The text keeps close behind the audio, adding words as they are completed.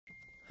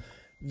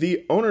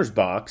The Owner's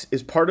Box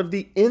is part of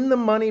the In the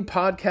Money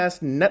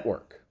Podcast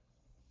Network.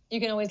 You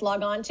can always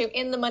log on to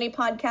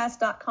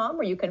inthemoneypodcast.com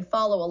where you can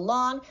follow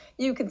along.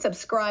 You can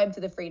subscribe to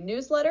the free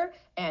newsletter.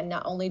 And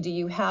not only do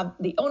you have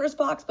the Owner's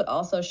Box, but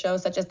also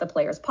shows such as the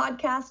Players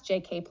Podcast,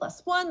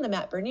 JK+1, the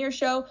Matt Bernier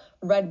Show,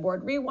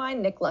 Redboard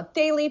Rewind, Nick Luck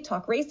Daily,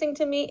 Talk Racing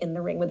to Me, In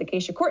the Ring with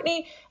Acacia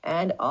Courtney,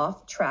 and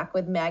Off Track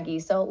with Maggie.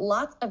 So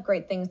lots of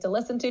great things to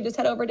listen to. Just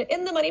head over to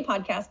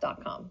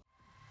inthemoneypodcast.com.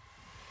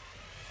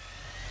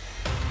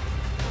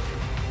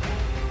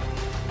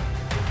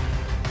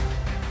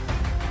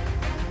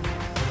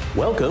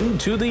 Welcome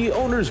to the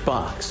Owner's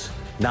Box.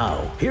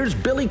 Now, here's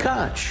Billy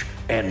Koch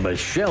and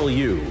Michelle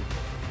Yu.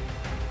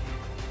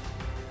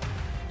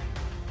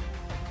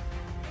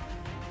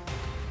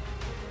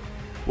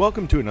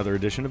 Welcome to another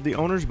edition of the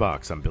Owner's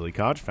Box. I'm Billy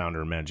Koch, founder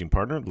and managing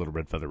partner of Little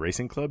Red Feather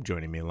Racing Club.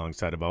 Joining me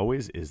alongside of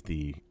always is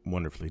the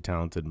wonderfully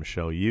talented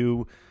Michelle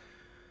Yu,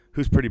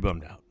 who's pretty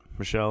bummed out.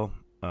 Michelle,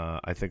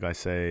 I think I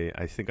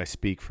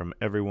speak from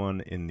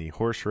everyone in the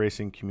horse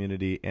racing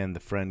community and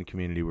the friend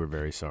community. We're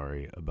very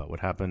sorry about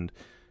what happened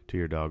to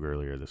your dog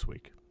earlier this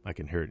week. I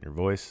can hear it in your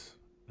voice.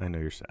 I know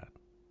you're sad.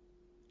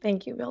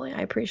 Thank you, Billy.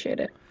 I appreciate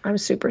it. I'm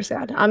super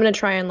sad. I'm going to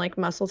try and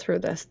muscle through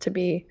this to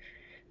be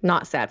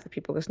not sad for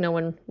people because no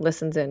one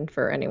listens in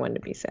for anyone to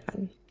be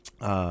sad.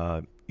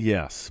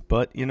 Yes,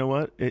 but you know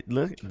what?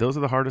 Those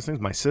are the hardest things.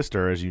 My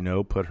sister, as you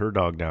know, put her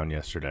dog down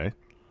yesterday.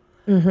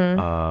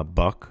 Mm-hmm.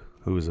 Buck,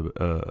 who was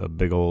a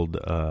big old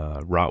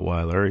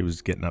Rottweiler. He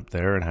was getting up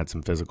there and had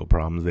some physical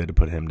problems. They had to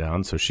put him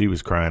down, so she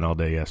was crying all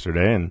day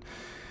yesterday. And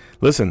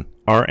listen,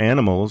 our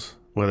animals,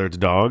 whether it's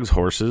dogs,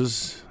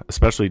 horses,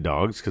 especially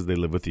dogs, because they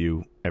live with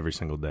you every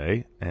single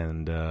day,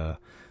 and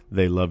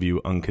they love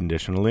you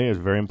unconditionally, is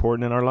very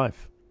important in our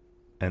life.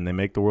 And they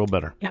make the world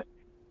better. Yep.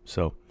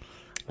 So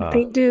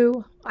they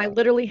do. I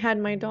literally had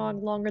my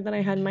dog longer than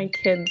I had my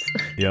kids.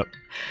 Yep.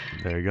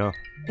 There you go.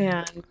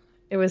 And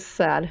it was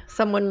sad.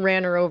 Someone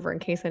ran her over, in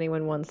case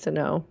anyone wants to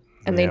know.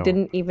 And they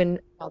didn't even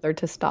bother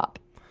to stop.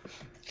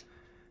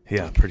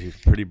 Yeah,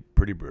 pretty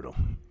brutal.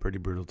 Pretty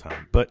brutal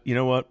time. But you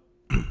know what?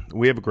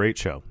 We have a great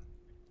show.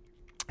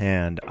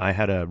 And I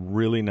had a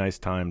really nice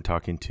time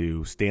talking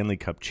to Stanley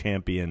Cup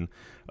champion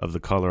of the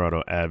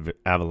Colorado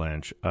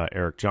Avalanche,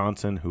 Erik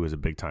Johnson, who is a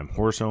big-time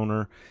horse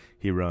owner.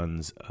 He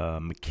runs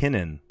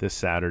McKinnon this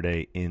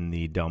Saturday in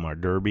the Del Mar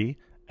Derby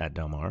at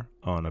Del Mar.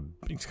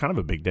 It's kind of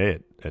a big day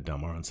at Del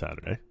Mar on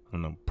Saturday. I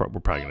don't know.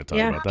 We're probably going to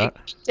talk about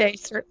that. Day,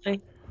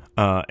 certainly.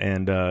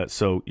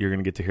 So you're going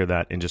to get to hear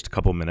that in just a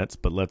couple minutes.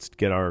 But let's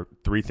get our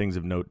three things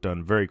of note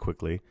done very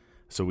quickly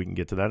so we can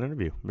get to that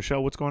interview.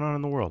 Michelle, what's going on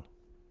in the world?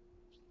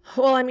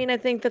 Well, I mean, I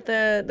think that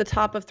the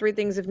top of three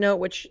things of note,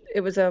 which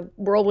it was a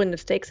whirlwind of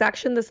stakes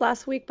action this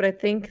last week, but I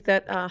think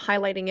that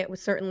highlighting it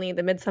was certainly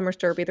the Midsummer's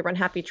Derby, the Run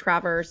Happy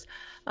Travers.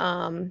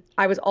 I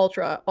was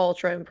ultra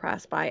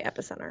impressed by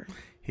Epicenter.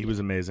 He was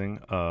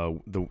amazing.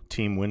 The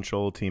Team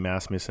Winchell, Team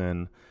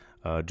Asmussen,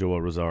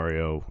 Joel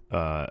Rosario,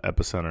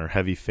 Epicenter,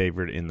 heavy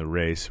favorite in the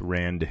race,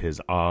 ran to his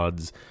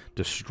odds,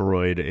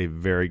 destroyed a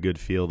very good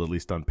field, at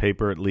least on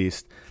paper at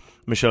least.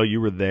 Michelle, you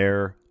were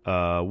there.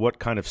 What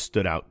kind of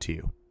stood out to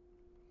you?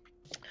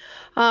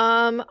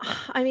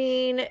 I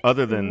mean,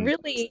 other than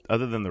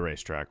the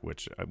racetrack,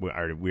 which we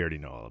already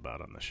know all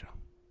about on the show.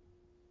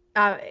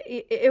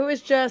 It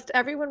was just,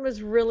 everyone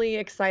was really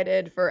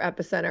excited for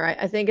Epicenter.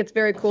 I think it's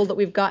very cool that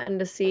we've gotten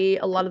to see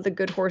a lot of the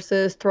good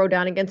horses throw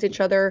down against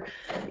each other.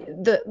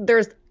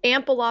 There's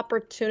ample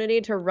opportunity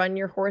to run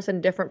your horse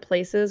in different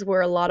places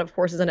where a lot of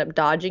horses end up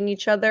dodging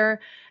each other.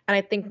 And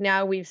I think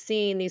now we've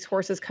seen these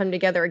horses come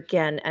together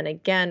again and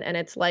again. And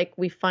it's like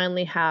we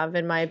finally have,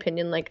 in my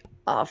opinion,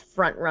 a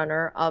front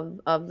runner of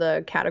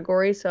the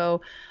category.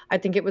 So I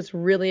think it was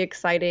really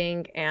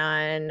exciting,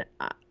 and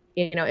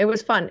it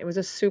was fun. It was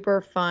a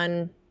super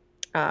fun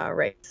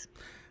race.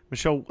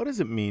 Michelle, what does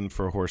it mean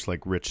for a horse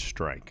like Rich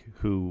Strike,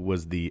 who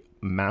was the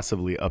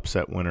massively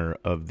upset winner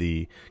of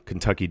the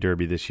Kentucky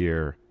Derby this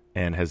year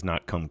and has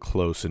not come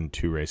close in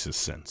two races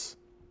since?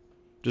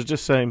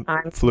 Just saying,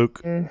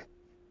 fluke.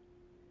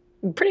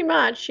 Pretty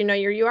much,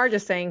 you are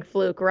just saying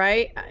fluke,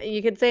 right?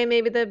 You could say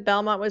maybe the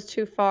Belmont was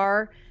too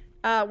far.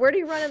 Where do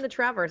you run in the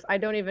Travers? I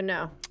don't even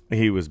know.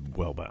 He was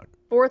well back.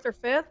 Fourth or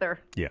fifth, or?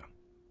 Yeah.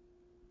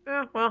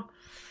 Well,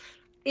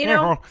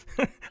 I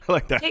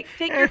like that.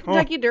 Take your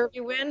Kentucky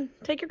Derby win.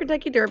 Take your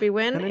Kentucky Derby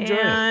win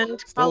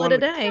and call it a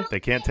day. They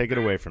can't take it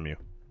away from you,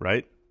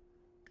 right?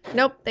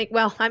 Nope.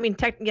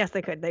 Yes,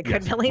 they could. They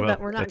could, Billy,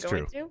 but we're not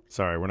going to.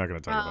 Sorry, we're not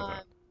going to talk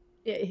about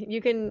that.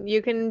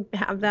 You can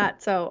have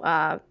that.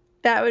 So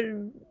that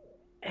would,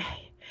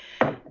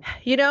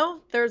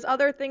 there's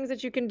other things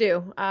that you can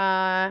do.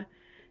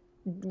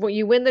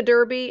 You win the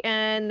Derby,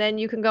 and then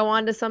you can go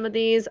on to some of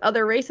these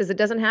other races. It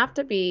doesn't have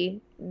to be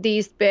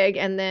these big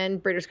and then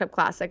Breeders' Cup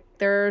Classic.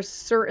 There's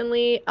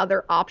certainly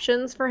other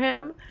options for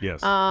him. Yes,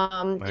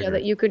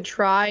 that you could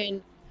try,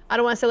 and I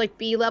don't want to say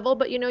B level,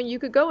 but you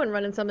could go and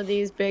run in some of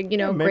these big,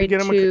 maybe grade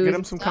get twos.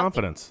 him some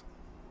confidence.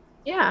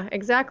 Yeah,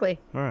 exactly.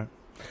 All right.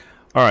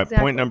 Exactly.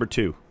 Point number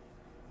 2.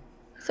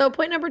 So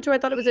point number 2, I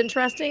thought it was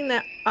interesting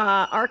that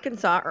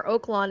Arkansas or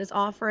Oaklawn is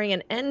offering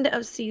an end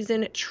of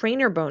season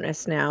trainer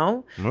bonus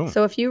now. Oh.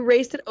 So if you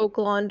raced at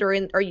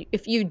Oaklawn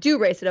if you do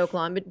race at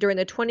Oaklawn, but during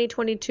the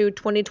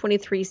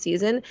 2022-2023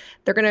 season,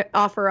 they're going to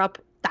offer up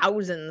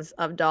thousands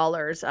of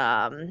dollars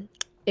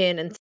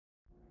in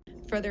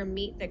for their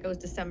meet that goes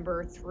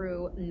December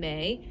through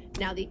May.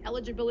 Now the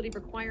eligibility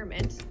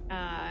requirement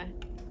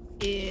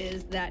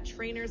is that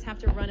trainers have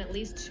to run at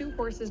least 2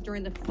 horses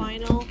during the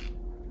final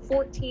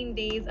 14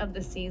 days of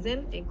the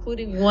season,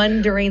 including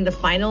one during the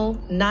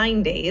final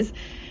 9 days,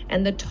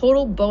 and the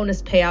total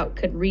bonus payout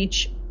could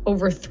reach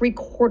over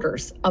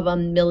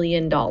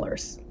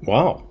 $750,000.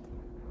 Wow,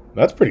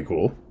 that's pretty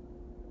cool.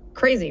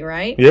 Crazy,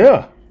 right?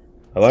 Yeah,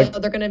 So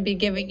they're going to be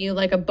giving you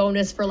like a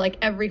bonus for like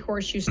every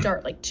horse you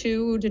start, like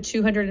 $200 to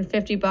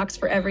 $250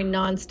 for every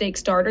non-stake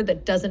starter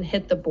that doesn't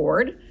hit the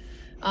board.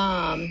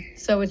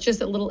 So it's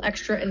just a little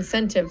extra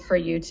incentive for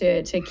you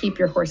to keep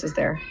your horses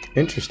there.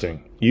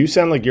 Interesting. You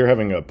sound like you're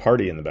having a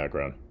party in the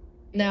background.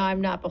 No,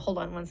 I'm not, but hold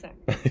on one sec.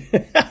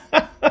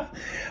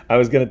 I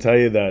was going to tell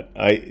you that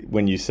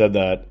when you said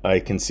that, I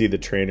can see the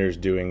trainers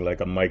doing like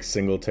a Mike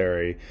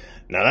Singletary.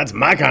 Now that's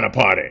my kind of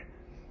party.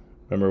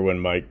 Remember when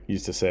Mike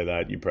used to say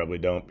that? You probably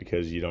don't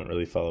because you don't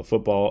really follow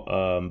football.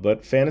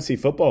 But fantasy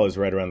football is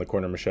right around the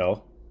corner,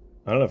 Michelle.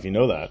 I don't know if you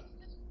know that.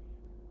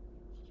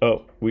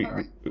 Oh,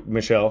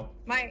 Michelle.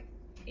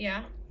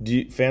 Yeah.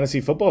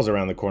 Fantasy football's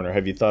around the corner.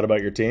 Have you thought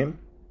about your team?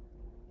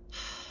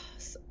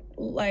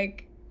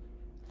 Like,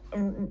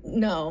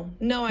 no,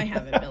 I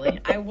haven't, Billy.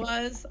 I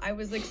was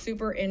like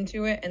super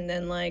into it, and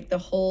then like the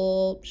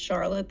whole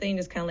Charlotte thing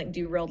just kind of like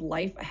derailed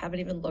life. I haven't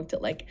even looked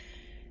at like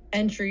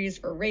entries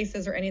for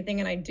races or anything,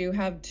 and I do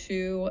have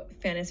 2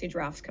 fantasy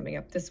drafts coming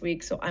up this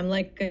week, so I'm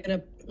like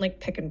gonna like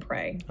pick and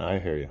pray. I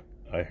hear you.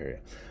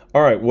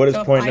 All right, what is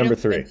point number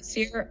 3? This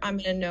year, I'm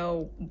gonna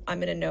know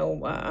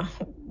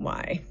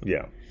why.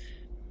 Yeah.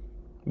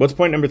 What's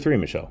point number 3,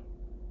 Michelle?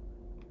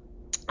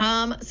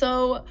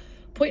 So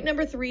point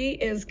number 3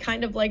 is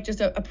kind of like just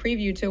a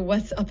preview to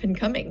what's up and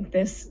coming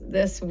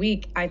this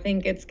week. I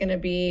think it's going to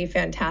be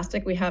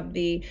fantastic. We have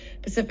the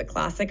Pacific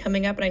Classic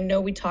coming up, and I know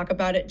we talk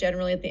about it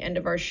generally at the end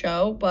of our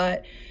show,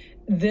 but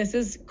this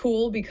is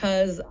cool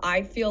because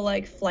I feel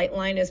like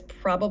Flightline is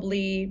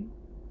probably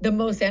the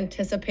most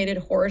anticipated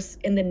horse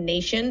in the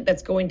nation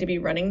that's going to be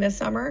running this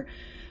summer.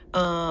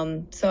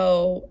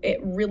 So it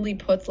really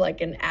puts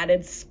like an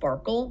added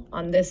sparkle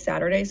on this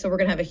Saturday. So we're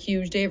going to have a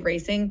huge day of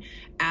racing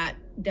at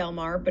Del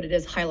Mar, but it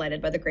is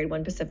highlighted by the Grade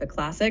 1 Pacific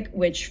Classic,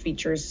 which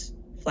features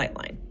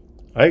Flightline.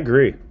 I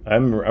agree.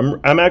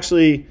 I'm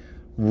actually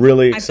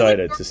really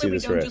excited to see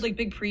this race. We don't do like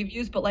big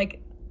previews, but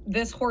like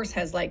this horse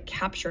has like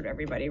captured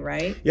everybody,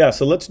 right? Yeah.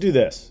 So let's do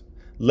this.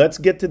 Let's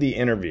get to the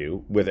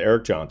interview with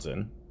Erik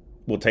Johnson.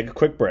 We'll take a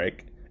quick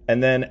break,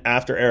 and then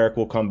after Erik,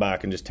 we'll come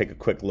back and just take a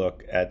quick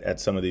look at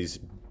some of these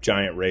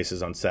giant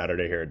races on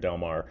Saturday here at Del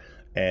Mar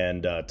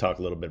and talk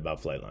a little bit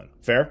about Flightline.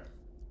 Fair?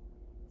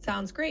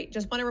 Sounds great.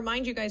 Just want to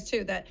remind you guys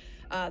too that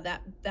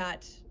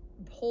that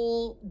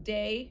whole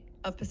day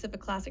of Pacific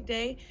Classic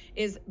Day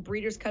is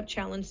Breeders' Cup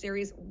Challenge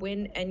Series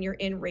win and you're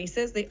in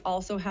races. They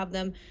also have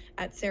them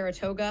at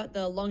Saratoga.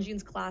 The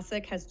Longines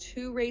Classic has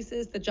 2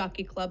 races, the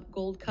Jockey Club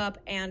Gold Cup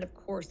and of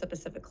course the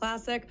Pacific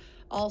Classic.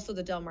 Also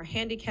the Del Mar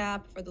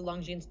Handicap for the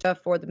Longines stuff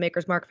for the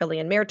Maker's Mark Filly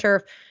and Mare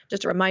Turf.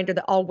 Just a reminder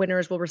that all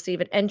winners will receive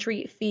an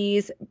entry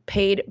fees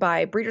paid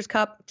by Breeders'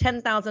 Cup,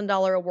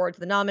 $10,000 award to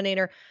the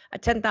nominator, a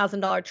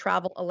 $10,000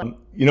 travel.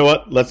 You know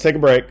what? Let's take a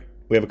break.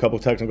 We have a couple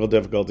of technical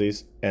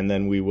difficulties, and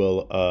then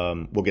we'll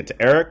get to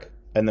Erik,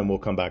 and then we'll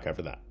come back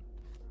after that.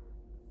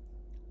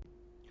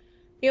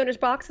 The Owner's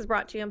Box is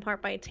brought to you in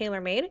part by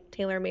TaylorMade.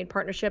 TaylorMade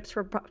partnerships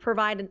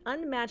provide an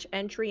unmatched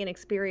entry and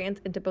experience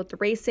into both the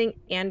racing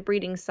and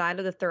breeding side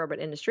of the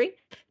thoroughbred industry.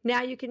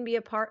 Now you can be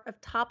a part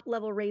of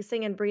top-level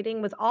racing and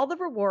breeding with all the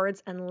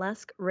rewards and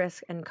less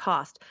risk and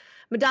cost.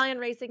 Medallion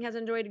Racing has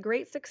enjoyed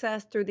great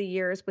success through the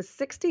years with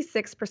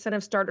 66%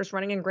 of starters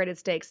running in graded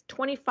stakes,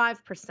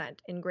 25%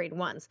 in grade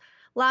 1s.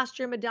 Last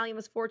year, Medallion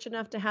was fortunate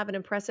enough to have an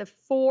impressive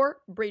 4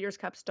 Breeders'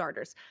 Cup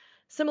starters.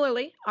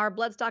 Similarly, our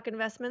bloodstock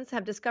investments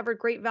have discovered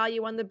great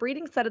value on the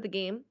breeding side of the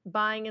game,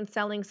 buying and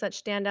selling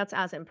such standouts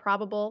as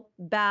Improbable,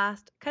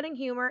 Bast, Cutting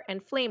Humor,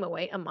 and Flame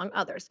Away, among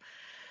others.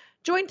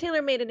 Join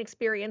TaylorMade and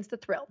experience the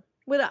thrill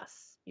with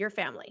us, your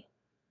family.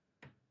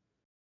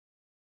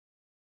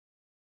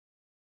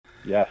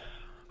 Yes.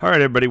 All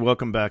right, everybody,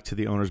 welcome back to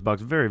the Owner's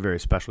Box. Very, very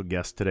special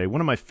guest today.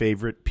 One of my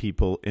favorite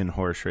people in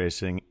horse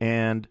racing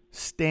and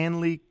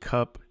Stanley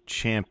Cup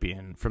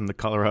champion from the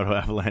Colorado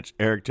Avalanche,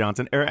 Erik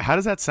Johnson. Erik, how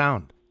does that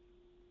sound?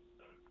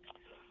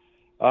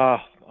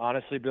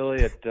 Honestly,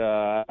 Billy,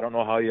 I don't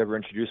know how you ever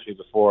introduced me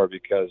before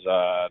because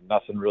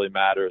nothing really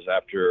matters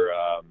after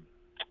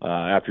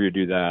you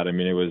do that. I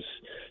mean, it was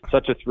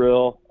such a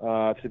thrill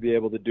to be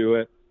able to do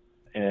it,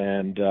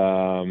 and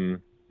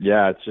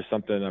yeah, it's just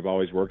something I've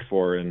always worked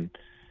for, and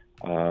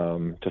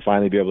to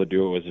finally be able to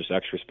do it was just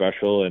extra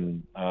special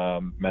and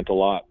meant a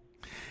lot.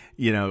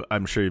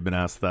 I'm sure you've been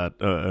asked that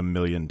a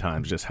million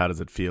times, just how does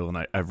it feel?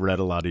 And I've read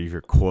a lot of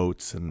your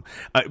quotes. And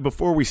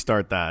before we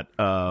start that,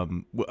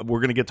 we're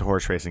going to get to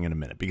horse racing in a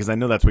minute, because I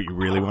know that's what you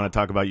really want to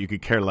talk about. You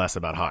could care less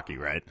about hockey,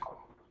 right?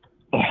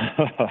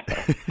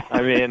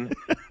 I mean,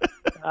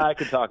 I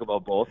could talk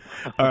about both.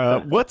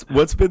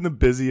 What's been the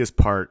busiest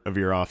part of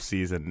your off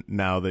season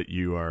now that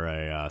you are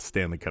a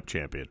Stanley Cup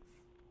champion?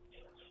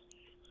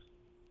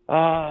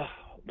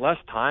 Less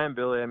time,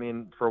 Billy. I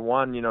mean, for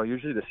one,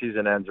 usually the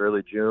season ends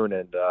early June,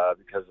 and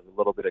because of a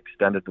little bit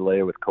extended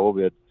delay with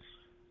COVID,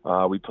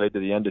 we played to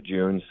the end of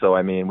June. So,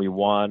 I mean, we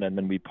won, and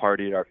then we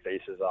partied our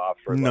faces off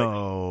for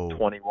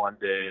 21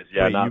 days.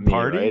 Yeah, wait, not you me,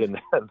 partied? right? And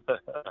then,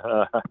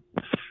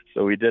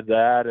 so we did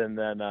that, and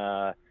then,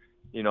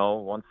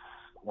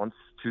 once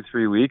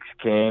 2-3 weeks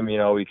came,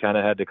 we kind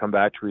of had to come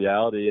back to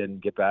reality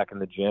and get back in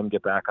the gym,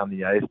 get back on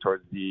the ice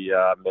towards the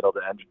middle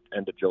to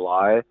end of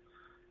July.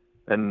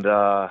 And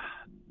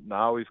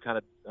now we've kind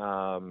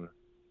of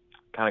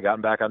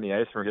gotten back on the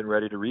ice, and we're getting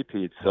ready to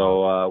repeat.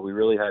 So we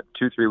really had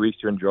 2-3 weeks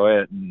to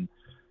enjoy it, and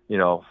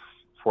 4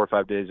 or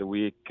 5 days a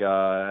week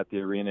at the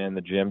arena and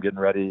the gym, getting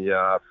ready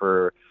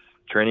for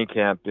training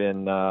camp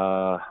in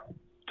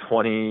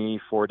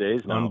 24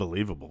 days now.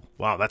 Unbelievable.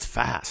 Wow, that's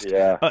fast.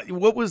 Yeah.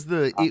 What was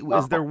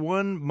is there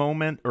one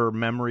moment or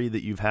memory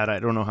that you've had? I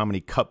don't know how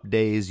many cup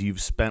days you've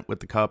spent with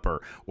the cup,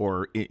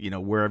 or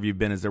wherever you've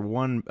been. Is there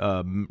one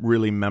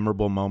really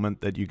memorable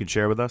moment that you could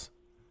share with us?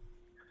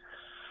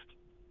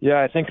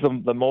 Yeah, I think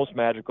the most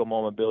magical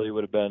moment, Billy,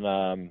 would have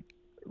been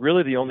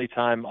really the only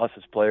time us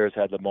as players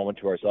had the moment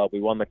to ourselves.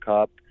 We won the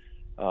cup,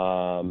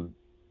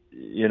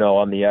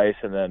 on the ice,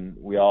 and then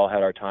we all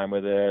had our time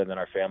with it, and then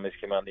our families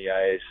came on the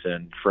ice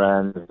and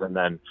friends, and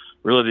then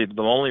really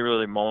the only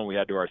really moment we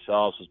had to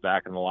ourselves was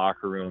back in the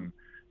locker room,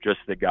 just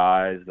the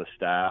guys, the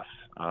staff,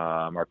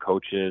 our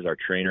coaches, our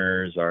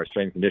trainers, our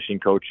strength and conditioning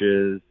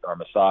coaches, our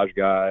massage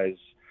guys,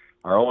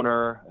 our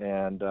owner,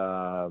 and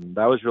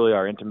that was really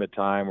our intimate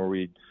time where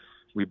we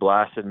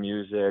blasted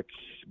music,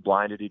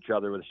 blinded each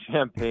other with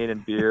champagne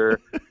and beer,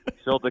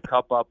 filled the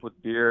cup up with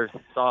beer,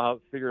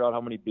 figured out how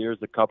many beers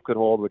the cup could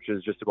hold, which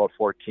is just about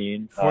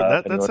 14.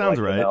 That sounds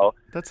right.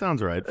 That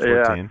sounds right.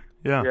 14.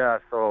 Yeah. Yeah.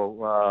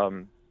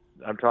 So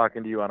I'm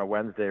talking to you on a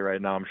Wednesday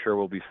right now. I'm sure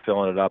we'll be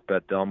filling it up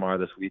at Del Mar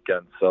this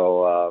weekend.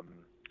 So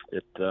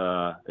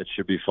it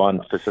should be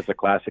fun. Pacific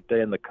Classic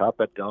Day in the Cup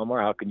at Del Mar.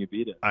 How can you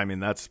beat it? I mean,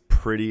 that's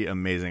pretty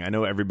amazing. I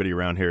know everybody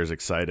around here is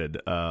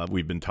excited.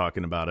 We've been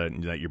talking about it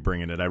and that you're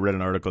bringing it. I read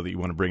an article that you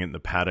want to bring it in the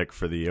paddock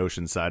for the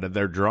Oceanside.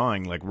 They're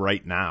drawing like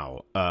right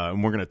now,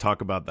 and we're going to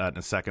talk about that in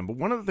a second. But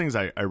one of the things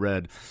I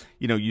read,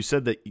 you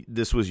said that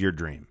this was your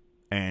dream,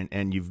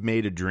 and you've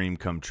made a dream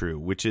come true,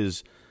 which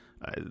is,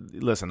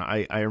 listen,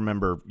 I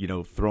remember,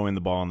 throwing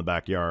the ball in the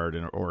backyard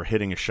or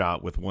hitting a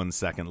shot with 1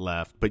 second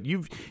left, but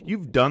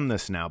you've done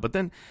this now. But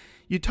then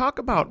you talk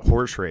about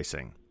horse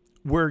racing,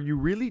 where you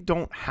really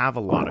don't have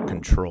a lot of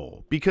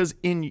control, because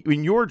in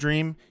your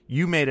dream,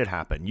 you made it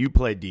happen. You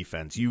played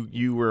defense.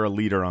 You were a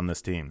leader on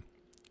this team.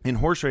 In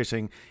horse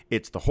racing,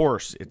 it's the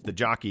horse, it's the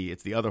jockey,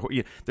 it's the other.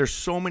 There's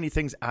so many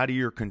things out of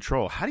your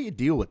control. How do you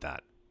deal with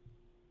that?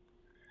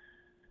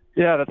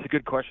 Yeah, that's a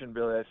good question,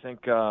 Billy. I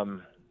think,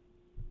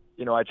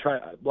 I try.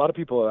 A lot of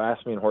people have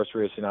asked me in horse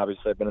racing.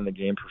 Obviously, I've been in the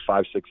game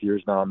for 5-6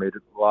 years now. I made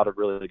a lot of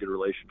really good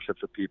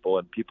relationships with people,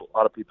 and a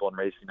lot of people in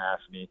racing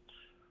ask me,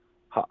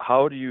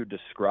 how do you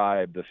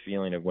describe the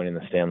feeling of winning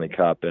the Stanley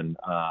Cup? And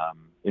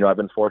I've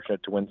been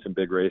fortunate to win some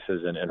big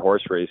races in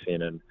horse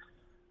racing, and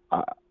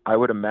I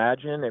would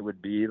imagine it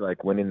would be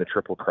like winning the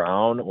Triple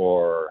Crown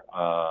or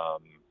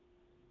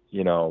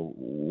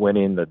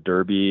winning the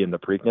Derby and the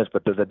Preakness.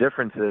 But the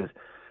difference is,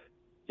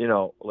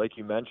 like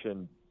you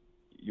mentioned,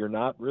 you're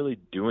not really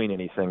doing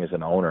anything as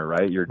an owner,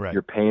 right?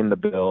 You're paying the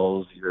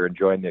bills, you're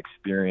enjoying the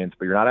experience,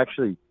 but you're not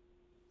actually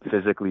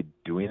physically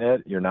doing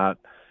it. You're not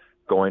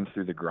going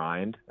through the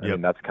grind. I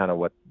mean, that's kind of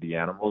what the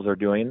animals are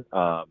doing.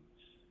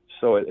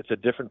 So it's a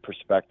different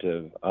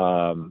perspective.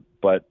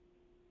 But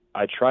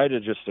I try to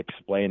just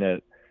explain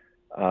it.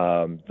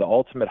 The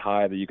ultimate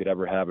high that you could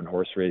ever have in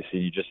horse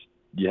racing,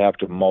 you have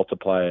to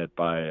multiply it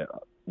by,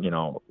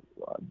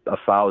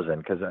 1,000.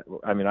 Because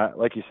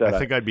like you said, I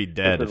think I'd be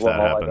dead if that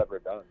happened. happened. I've ever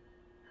done.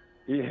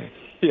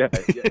 Yeah,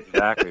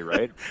 exactly,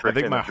 right? I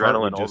think my heart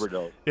would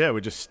overdose. It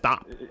would just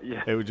stop.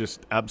 Yeah. It would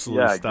just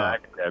absolutely stop.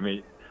 Exactly. I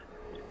mean,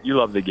 you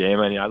love the game.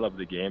 I love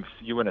the game.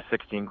 You win a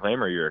 16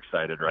 claimer, you're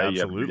excited, right?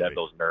 Absolutely. You have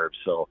those nerves.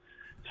 So,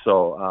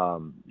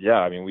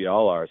 we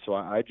all are. So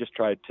I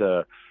try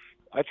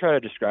to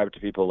describe it to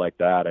people like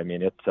that. I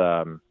mean, it's,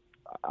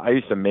 I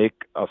used to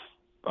make a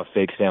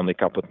fake Stanley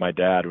Cup with my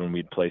dad when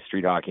we'd play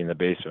street hockey in the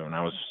basement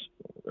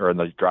or in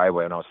the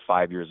driveway when I was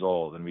 5 years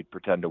old, and we'd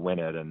pretend to win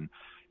it. And,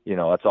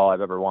 that's all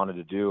I've ever wanted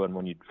to do. And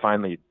when you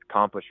finally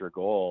accomplish your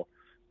goal,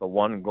 the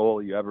one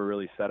goal you ever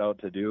really set out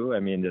to do, I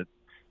mean,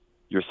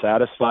 you're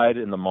satisfied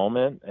in the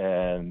moment,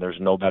 and there's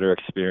no better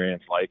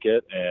experience like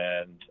it.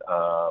 And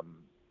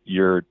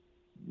you're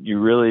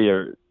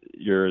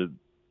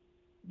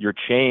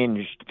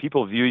changed.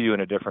 People view you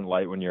in a different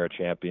light when you're a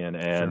champion,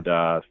 and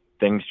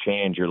things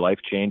change. Your life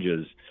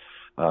changes.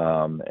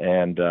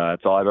 And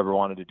it's all I've ever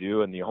wanted to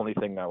do. And the only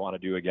thing I want to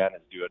do again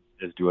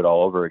is do it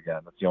all over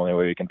again. That's the only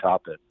way we can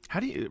top it. How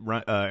do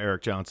you,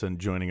 Erik Johnson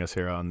joining us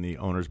here on the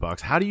Owner's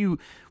Box, how do you,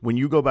 when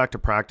you go back to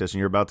practice and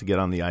you're about to get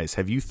on the ice,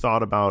 have you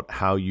thought about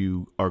how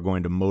you are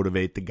going to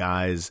motivate the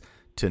guys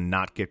to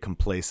not get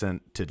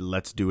complacent, to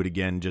let's do it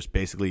again? Just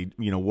basically,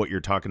 what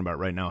you're talking about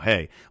right now.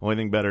 Hey, only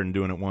thing better than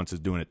doing it once is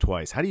doing it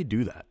twice. How do you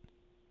do that?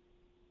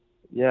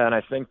 Yeah. And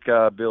I think,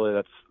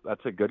 Billy,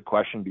 that's a good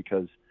question,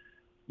 because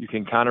you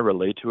can kind of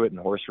relate to it in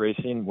horse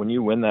racing. When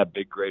you win that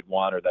big grade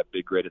 1 or that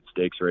big graded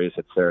stakes race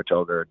at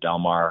Saratoga or Del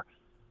Mar,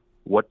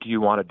 what do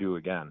you want to do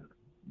again?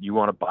 You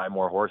want to buy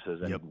more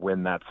horses and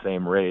win that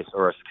same race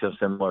or a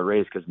similar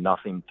race, because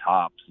nothing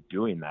tops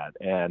doing that.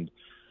 And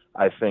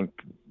I think,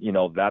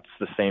 that's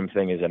the same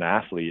thing as an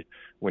athlete.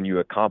 When you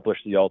accomplish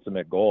the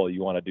ultimate goal,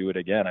 you want to do it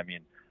again. I mean,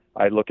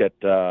 I look at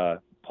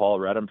Paul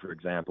Redham, for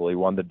example. He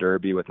won the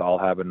Derby with I'll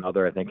Have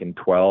Another, I think, in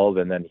 12,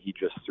 and then he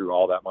just threw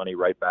all that money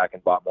right back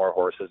and bought more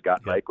horses,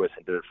 got Nyquist,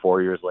 and did it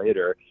 4 years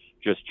later,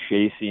 just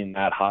chasing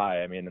that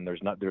high. I mean, and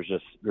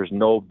there's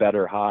no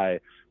better high,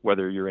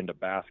 whether you're into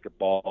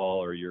basketball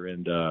or you're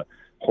into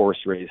horse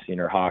racing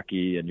or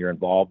hockey and you're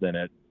involved in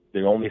it.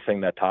 The only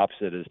thing that tops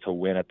it is to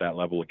win at that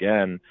level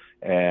again.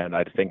 And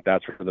I think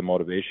that's where the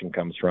motivation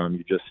comes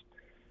from.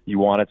 You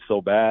want it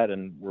so bad,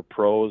 and we're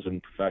pros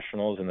and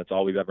professionals, and that's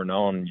all we've ever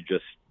known.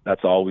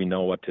 That's all we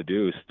know what to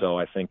do. So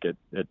I think it's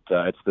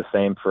the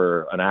same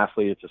for an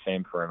athlete. It's the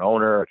same for an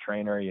owner, a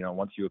trainer.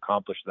 Once you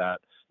accomplish that,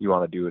 you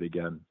want to do it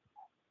again.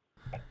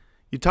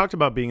 You talked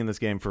about being in this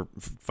game for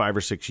 5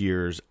 or 6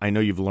 years. I know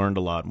you've learned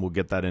a lot, and we'll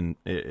get that in.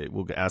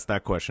 We'll ask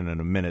that question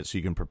in a minute so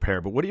you can prepare.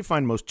 But what do you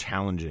find most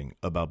challenging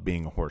about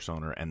being a horse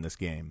owner and this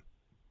game?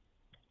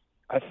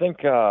 I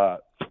think the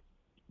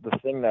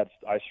thing that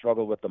I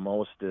struggle with the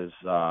most is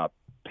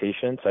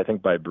patience. I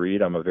think by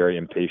breed, I'm a very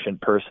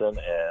impatient person,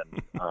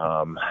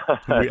 and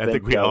I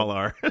think we all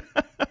are.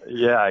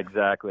 Yeah,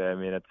 exactly. I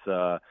mean, it's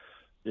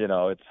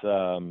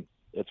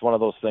one of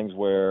those things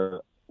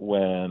where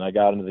when I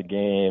got into the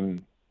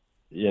game,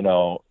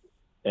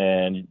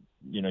 and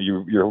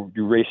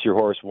you race your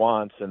horse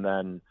once, and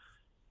then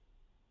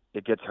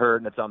it gets hurt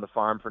and it's on the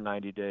farm for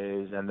 90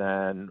 days. And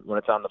then when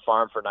it's on the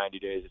farm for 90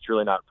 days, it's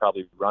really not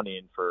probably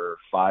running for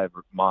 5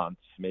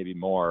 months, maybe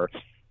more.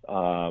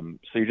 So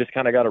you just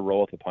kind of got to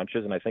roll with the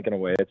punches. And I think in a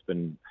way it's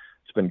been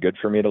good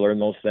for me to learn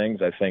those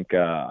things. I think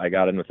I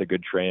got in with a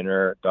good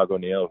trainer, Doug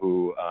O'Neill,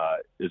 who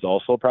is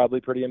also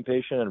probably pretty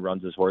impatient and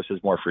runs his horses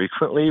more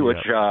frequently,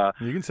 which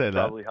you can say that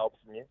probably helps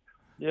me.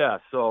 Yeah.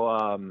 So,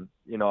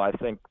 I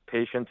think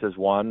patience is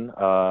one.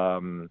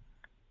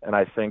 And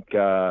I think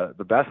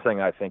the best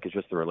thing, I think, is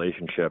just the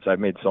relationships. I've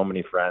made so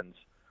many friends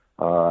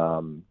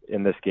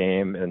in this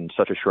game in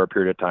such a short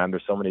period of time.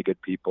 There's so many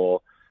good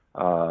people.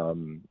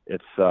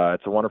 It's a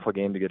wonderful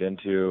game to get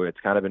into. It's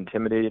kind of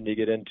intimidating to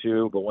get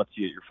into, but once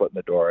you get your foot in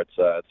the door, it's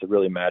a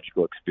really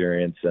magical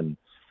experience. And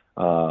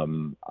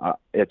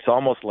it's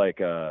almost like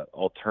a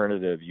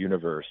alternative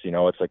universe.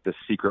 It's like this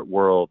secret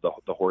world,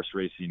 the horse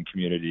racing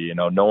community.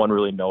 No one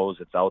really knows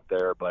it's out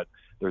there, but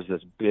there's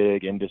this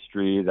big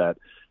industry that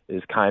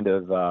is kind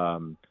of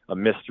a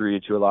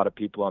mystery to a lot of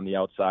people on the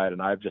outside,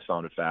 and I've just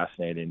found it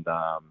fascinating.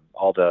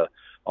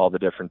 All the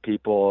different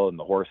people and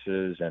the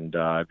horses, and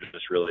I've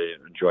just really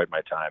enjoyed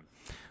my time.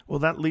 Well,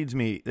 that leads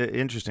me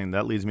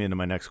into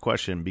my next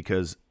question,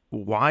 because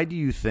why do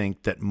you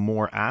think that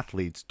more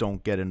athletes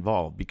don't get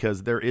involved?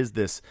 Because there is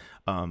this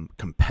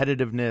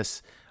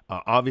competitiveness.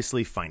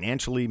 Obviously,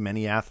 financially,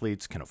 many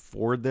athletes can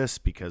afford this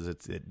because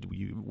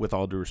with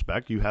all due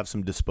respect, you have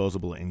some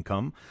disposable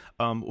income.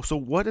 So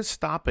what is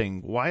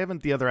stopping? Why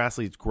haven't the other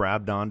athletes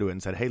grabbed onto it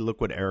and said, hey,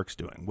 look what Erik's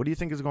doing? What do you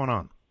think is going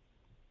on?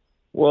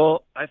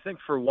 Well, I think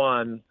for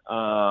one,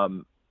 I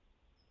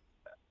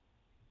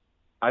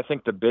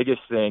think the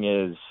biggest thing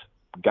is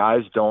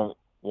guys don't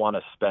want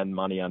to spend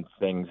money on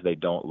things they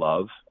don't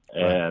love.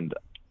 Right. And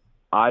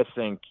I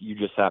think you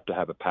just have to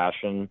have a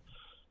passion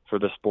for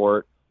the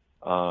sport.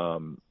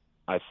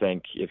 I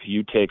think if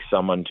you take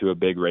someone to a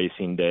big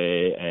racing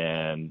day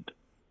and,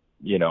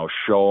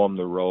 show them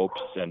the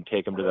ropes and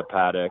take them to the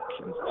paddock.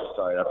 And,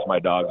 sorry, that's my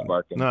dog's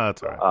barking. No,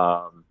 that's all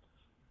right.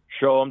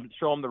 Show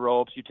them the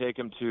ropes. You take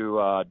them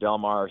to Del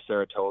Mar,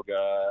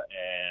 Saratoga,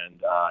 and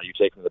you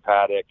take them to the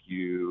paddock.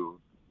 You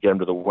get them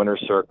to the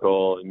winner's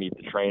circle, meet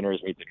the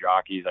trainers, meet the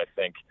jockeys.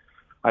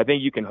 I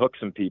think you can hook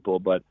some people,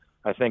 but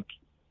I think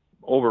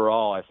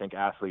overall, I think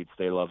athletes,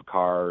 they love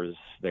cars.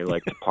 They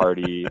like to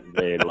party.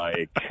 They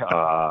like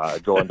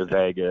going to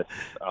Vegas.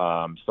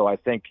 So I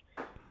think,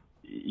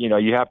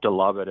 you have to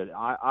love it. And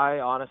I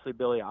honestly,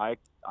 Billy, I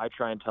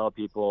try and tell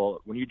people,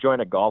 when you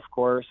join a golf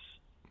course,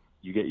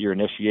 you get your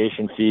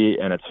initiation fee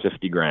and it's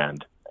 $50,000,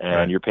 and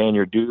right. You're paying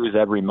your dues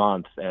every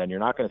month, and you're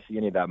not going to see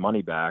any of that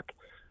money back,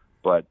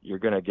 but you're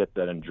going to get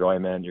that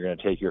enjoyment. You're going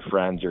to take your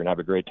friends. You're going to have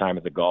a great time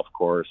at the golf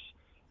course.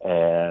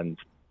 And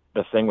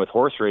the thing with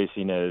horse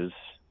racing is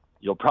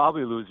you'll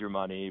probably lose your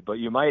money, but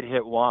you might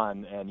hit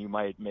one and you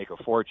might make a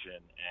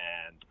fortune.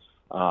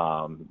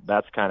 And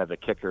that's kind of the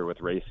kicker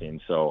with racing.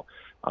 So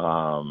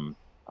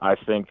I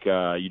think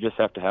you just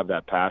have to have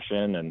that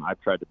passion. And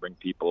I've tried to bring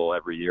people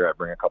every year. I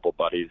bring a couple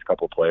buddies, a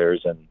couple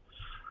players, and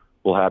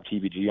we'll have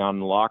TBG on in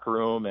the locker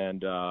room.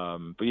 And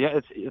but yeah,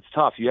 it's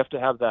tough. You have to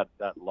have that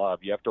love.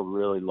 You have to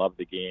really love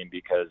the game,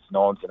 because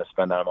no one's going to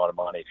spend that amount of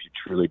money if you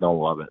truly don't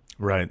love it.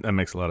 Right. That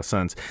makes a lot of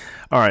sense.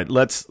 All right,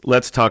 let's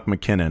talk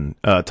McKinnon.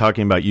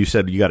 Talking about, you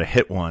said you got to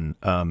hit one.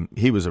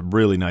 He was a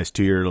really nice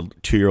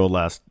two-year-old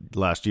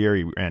last year.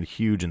 He ran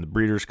huge in the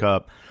Breeders'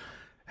 Cup.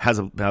 Has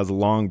a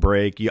long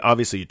break. You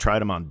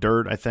tried him on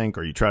dirt, I think,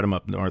 or you tried him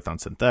up north on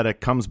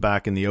synthetic. Comes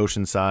back in the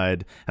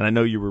Oceanside, and I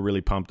know you were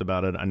really pumped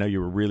about it. I know you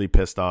were really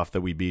pissed off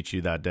that we beat you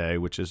that day,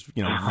 which is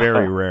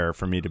very rare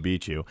for me to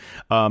beat you.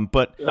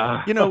 But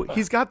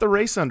he's got the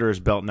race under his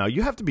belt now.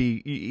 You have to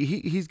be.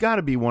 He's got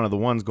to be one of the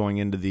ones going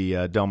into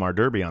the Del Mar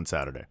Derby on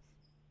Saturday.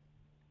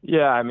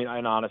 Yeah, I mean,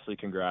 and honestly,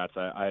 congrats.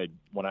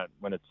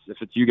 If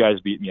it's you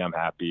guys beat me, I'm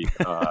happy.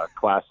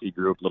 Classy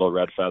group, little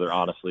red feather.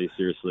 Honestly,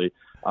 seriously.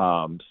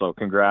 So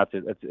congrats.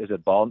 Is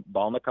it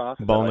Balnikov?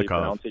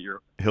 Balnikov.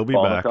 He'll be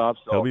back. So,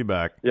 he'll be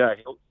back. Yeah,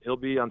 he'll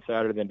be on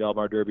Saturday in Del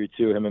Mar Derby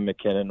too. Him and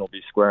McKinnon will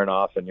be squaring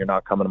off, and you're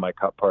not coming to my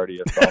cup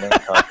party if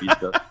Balnikov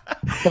beats us.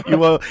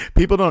 Well,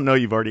 people don't know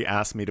you've already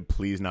asked me to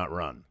please not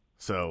run.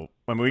 So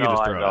I mean, we can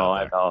just throw it out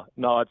there. I know.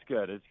 No, it's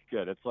good. It's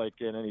good. It's like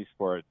in any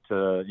sport.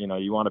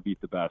 You want to beat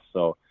the best.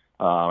 So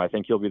I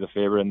think he'll be the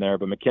favorite in there.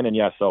 But McKinnon,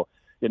 yeah. So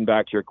getting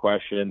back to your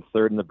question,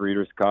 third in the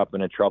Breeders' Cup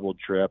in a troubled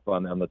trip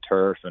on the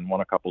turf, and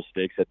won a couple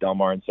stakes at Del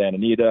Mar and Santa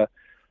Anita.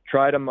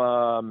 Tried him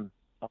on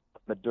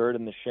the dirt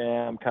in the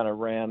Sham, kind of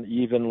ran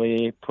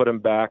evenly. Put him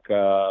back. We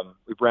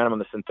ran him on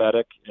the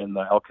synthetic in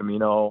the El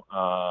Camino.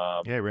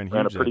 He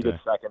ran a pretty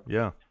good second.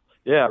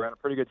 Yeah, ran a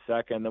pretty good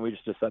second. Then we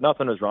just decided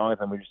nothing was wrong with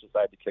him. We just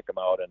decided to kick him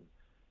out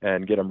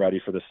and get him ready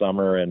for the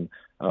summer. And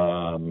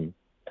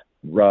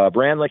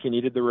ran like he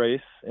needed the race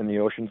in the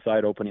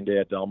Oceanside opening day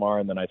at Del Mar.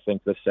 And then I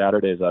think this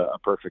Saturday is a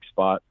perfect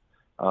spot,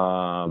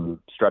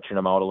 stretching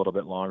him out a little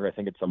bit longer. I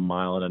think it's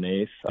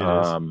 1.1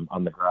 1/8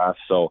 on the grass.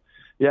 So,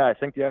 yeah, I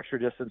think the extra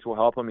distance will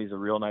help him. He's a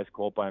real nice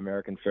colt by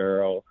American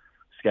Pharoah.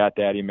 Scat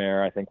Daddy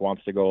mare, I think,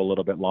 wants to go a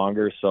little bit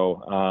longer.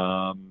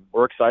 So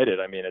we're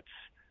excited. I mean,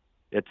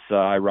 it's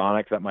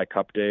ironic that my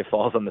Cup day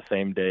falls on the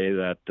same day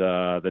that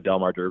the Del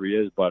Mar Derby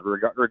is, but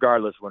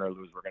regardless, win or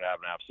lose, we're going to have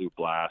an absolute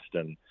blast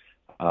and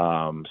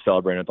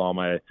celebrating with all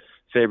my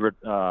favorite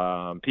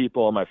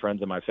people, my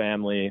friends and my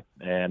family,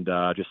 and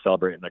just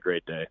celebrating a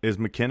great day. Is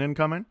McKinnon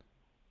coming?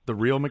 The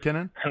real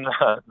McKinnon?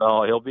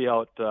 No, he'll be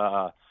out.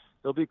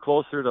 He'll be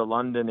closer to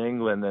London,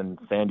 England than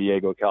San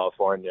Diego,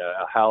 California.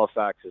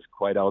 Halifax is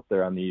quite out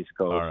there on the East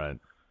Coast.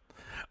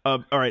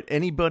 All right.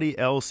 Anybody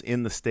else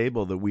in the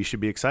stable that we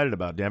should be excited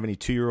about? Do you have any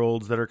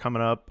 2-year-olds that are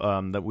coming up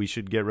that we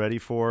should get ready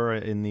for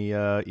in the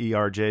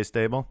ERJ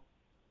stable?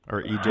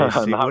 Or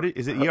EJC?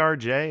 Is it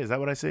ERJ? Is that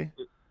what I see?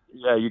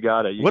 Yeah, you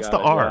got it. What's the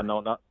R? Yeah, no,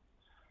 not.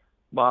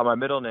 Well, my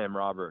middle name,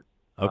 Robert.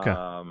 Okay.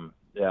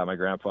 Yeah, my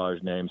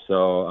grandfather's name.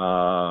 So,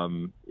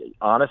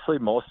 honestly,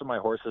 most of my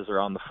horses are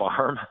on the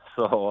farm.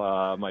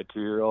 So, my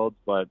 2-year-olds,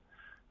 but,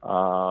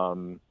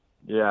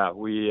 yeah,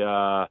 we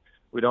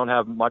don't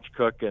have much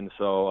cooking.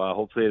 So,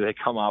 hopefully they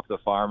come off the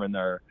farm and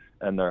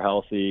they're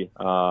healthy,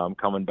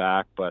 coming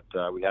back. But,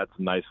 we had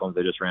some nice ones.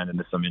 They just ran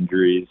into some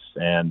injuries,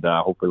 and,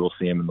 hopefully we'll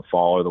see them in the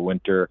fall or the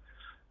winter.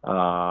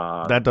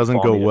 That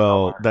doesn't go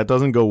well. That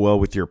doesn't go well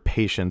with your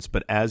patience.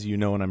 But as you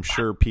know, and I'm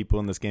sure people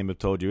in this game have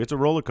told you, it's a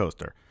roller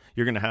coaster.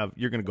 You're going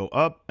to go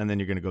up and then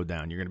you're going to go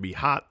down. You're going to be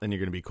hot, then you're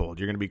going to be cold.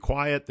 You're going to be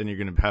quiet, then you're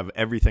going to have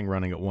everything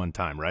running at one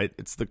time, right?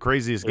 It's the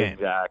craziest game.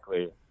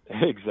 Exactly.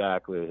 It's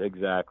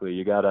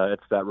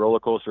that roller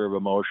coaster of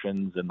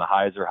emotions, and the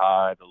highs are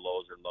high, the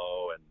lows are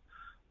low.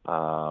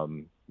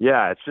 And,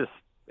 yeah, it's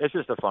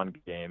just a fun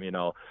game,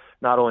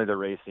 not only the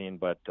racing,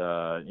 but,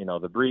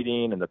 the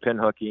breeding and the pin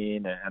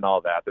hooking and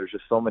all that. There's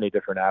just so many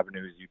different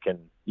avenues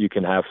you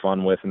can have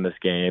fun with in this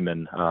game.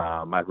 And,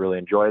 I've really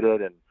enjoyed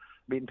it, and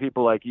meeting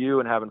people like you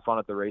and having fun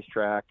at the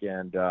racetrack.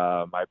 And,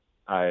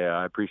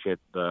 I appreciate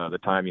the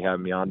time you have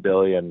me on,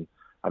 Billy, and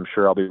I'm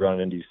sure I'll be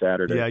running into you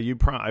Saturday. Yeah, you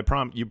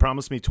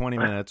promised me 20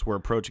 minutes. We're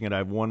approaching it. I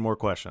have one more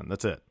question.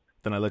 That's it.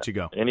 Then I let you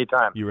go.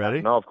 Anytime. You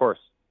ready? No, of course.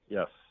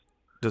 Yes.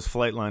 Does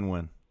Flightline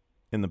win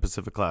in the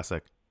Pacific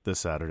Classic this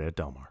Saturday at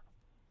Del Mar?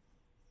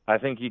 I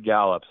think he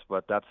gallops,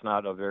 but that's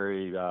not a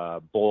very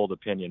bold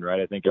opinion,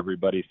 right? I think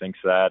everybody thinks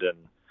that, and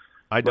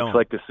I don't. Looks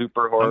like the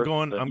super horse.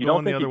 I'm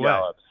going the other way.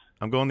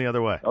 I'm going the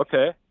other way.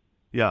 Okay.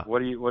 Yeah. What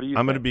do you?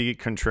 I'm going to be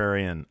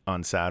contrarian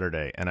on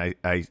Saturday, and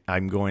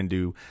I'm going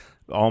to.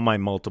 All my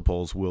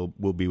multiples will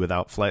be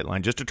without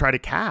Flightline just to try to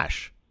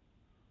cash.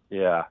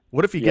 Yeah.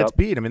 What if he gets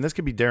beat? I mean, this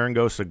could be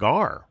Darren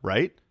Cigar,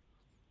 right?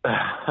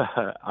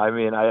 I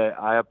mean,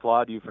 I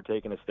applaud you for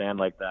taking a stand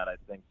like that. I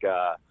think,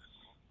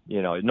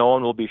 no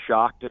one will be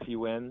shocked if he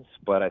wins,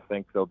 but I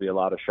think there'll be a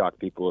lot of shocked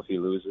people if he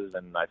loses,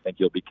 and I think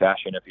you'll be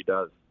cashing if he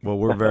does. Well,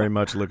 we're very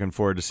much looking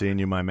forward to seeing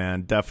you, my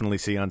man. Definitely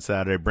see you on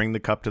Saturday. Bring the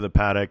cup to the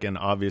paddock, and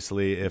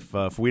obviously,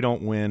 if we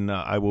don't win,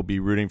 I will be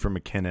rooting for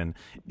McKinnon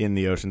in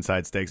the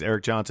Oceanside Stakes.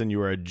 Erik Johnson, you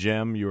are a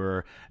gem.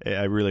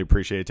 I really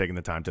appreciate you taking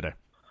the time today.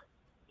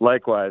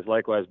 Likewise,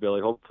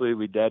 Billy. Hopefully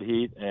we dead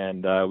heat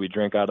and we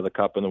drink out of the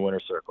cup in the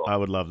winner's circle. I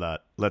would love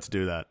that. Let's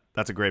do that.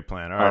 That's a great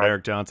plan. All right,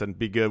 Erik Johnson,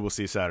 be good. We'll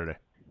see you Saturday.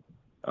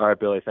 All right,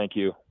 Billy. Thank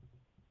you.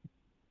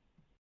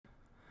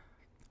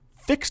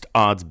 Fixed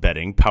odds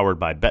betting powered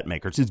by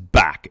BetMakers is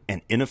back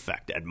and in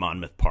effect at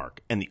Monmouth Park,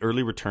 and the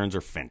early returns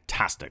are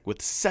fantastic, with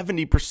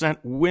 70%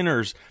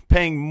 winners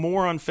paying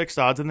more on fixed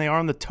odds than they are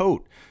on the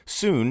tote.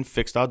 Soon,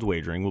 fixed odds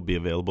wagering will be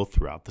available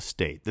throughout the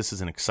state. This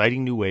is an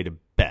exciting new way to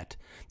bet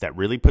that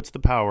really puts the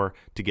power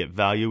to get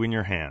value in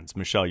your hands.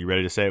 Michelle, you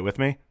ready to say it with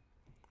me?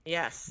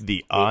 Yes.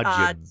 The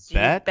odds you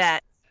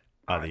bet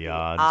are the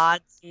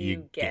odds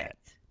you get.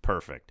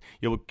 Perfect.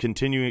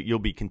 You'll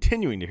be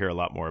continuing to hear a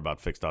lot more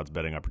about fixed odds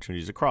betting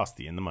opportunities across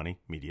the In the Money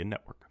Media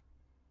Network.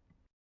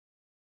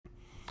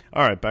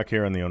 All right, back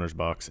here on the owner's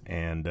box,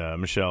 and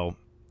Michelle,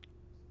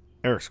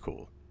 Erik's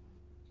cool.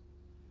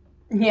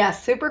 Yeah,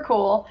 super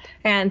cool.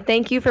 And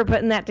thank you for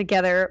putting that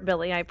together,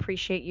 Billy. I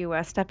appreciate you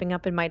stepping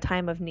up in my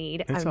time of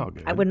need. It's all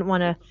good. I wouldn't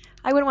want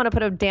to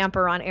put a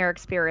damper on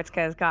Erik's spirits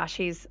because, gosh,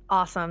 he's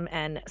awesome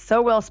and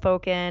so well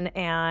spoken.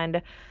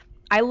 And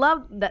I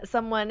love that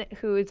someone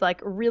who's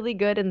like really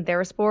good in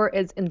their sport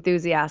is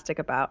enthusiastic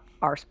about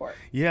our sport.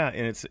 Yeah,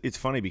 and it's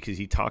funny because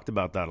he talked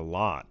about that a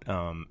lot.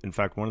 In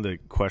fact, one of the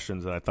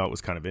questions that I thought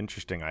was kind of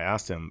interesting, I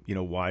asked him,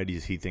 why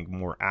does he think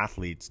more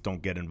athletes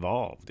don't get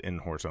involved in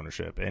horse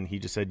ownership? And he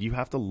just said, you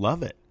have to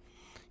love it.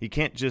 You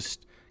can't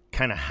just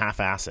kind of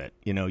half-ass it.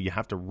 You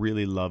have to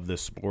really love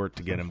this sport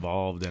to get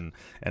involved, and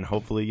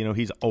hopefully,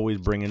 he's always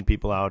bringing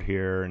people out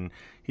here, and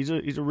he's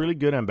a really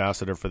good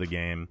ambassador for the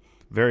game.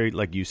 Very,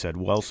 like you said,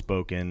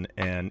 well-spoken.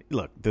 And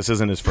look, this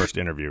isn't his first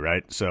interview,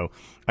 right? So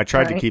I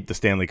tried to keep the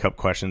Stanley Cup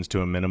questions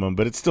to a minimum,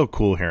 but it's still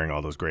cool hearing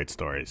all those great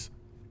stories.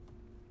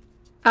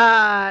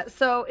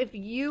 So if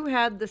you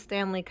had the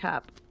Stanley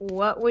Cup,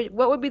 what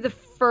would be the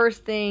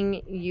first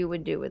thing you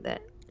would do with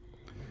it?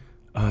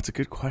 It's a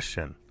good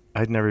question.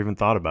 I'd never even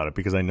thought about it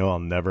because I know I'll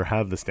never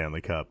have the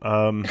Stanley Cup.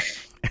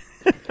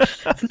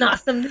 It's not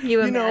something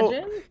you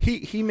imagine.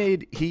 He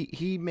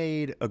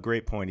made a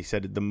great point. He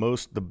said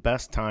the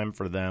best time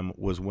for them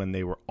was when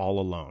they were all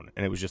alone,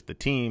 and it was just the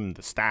team,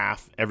 the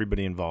staff,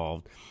 everybody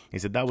involved. He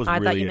said that was I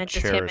really thought you meant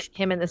cherished. just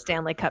him and the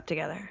Stanley Cup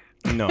together.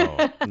 No.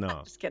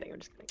 Just kidding. I'm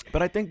just kidding.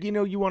 But I think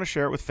you want to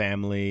share it with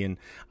family, and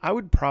I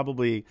would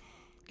probably,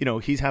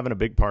 he's having a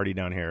big party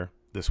down here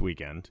this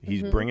weekend.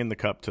 He's bringing the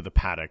cup to the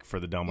paddock for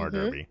the Del Mar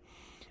Derby,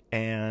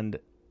 and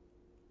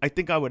I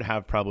think I would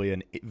have probably a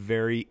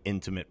very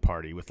intimate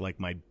party with like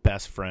my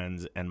best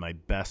friends and my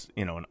best,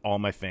 and all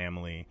my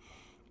family,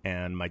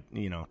 and my,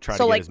 try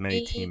to get as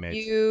many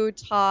teammates. You,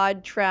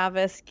 Todd,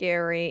 Travis,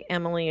 Gary,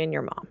 Emily, and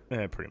your mom.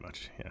 Pretty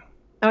much, yeah.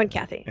 Oh, and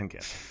Kathy.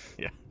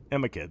 Yeah,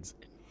 and my kids.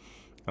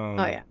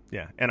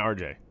 Yeah, and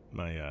RJ,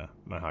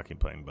 my hockey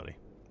playing buddy.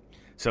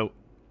 So,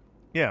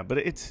 yeah, but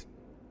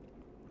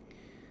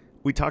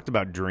we talked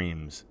about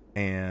dreams,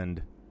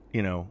 and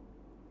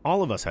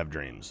all of us have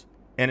dreams.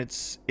 And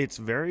it's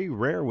very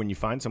rare when you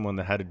find someone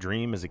that had a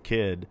dream as a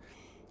kid.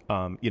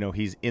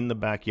 He's in the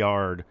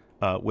backyard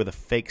with a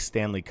fake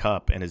Stanley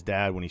Cup and his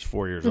dad when he's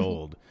 4 years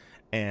old,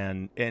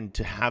 and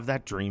to have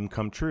that dream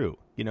come true.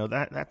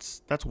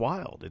 That's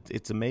wild.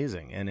 It's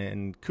amazing,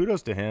 and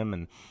kudos to him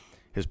and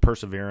his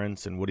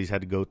perseverance and what he's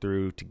had to go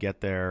through to get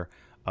there.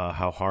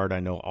 How hard I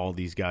know all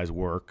these guys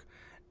work.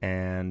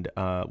 And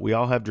we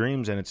all have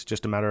dreams, and it's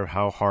just a matter of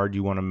how hard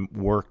you want to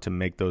work to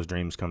make those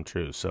dreams come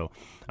true. So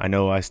I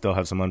know I still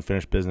have some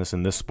unfinished business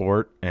in this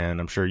sport,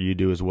 and I'm sure you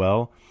do as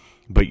well.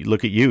 But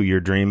look at you. Your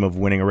dream of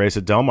winning a race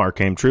at Del Mar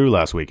came true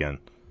last weekend.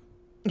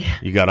 Yeah,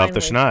 you got off the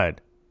schneid.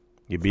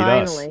 You beat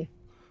us.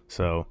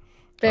 So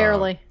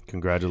barely.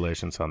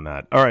 Congratulations on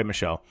that. All right,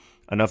 Michelle.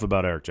 Enough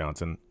about Erik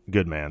Johnson.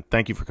 Good man.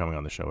 Thank you for coming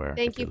on the show, Erik.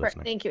 Thank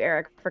you,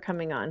 Erik, for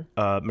coming on.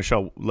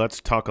 Michelle,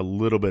 let's talk a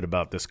little bit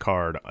about this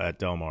card at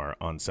Del Mar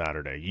on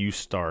Saturday. You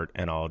start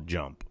and I'll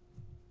jump.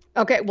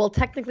 Okay. Well,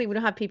 technically we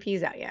don't have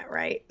PPs out yet,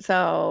 right?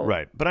 So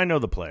right, but I know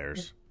the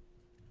players.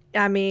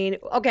 I mean,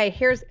 okay.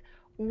 Here's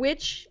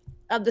which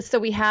of the. So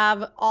we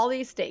have all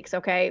these stakes.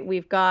 Okay,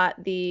 we've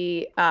got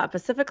the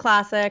Pacific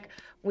Classic.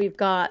 We've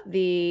got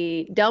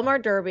the Del Mar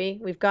Derby.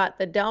 We've got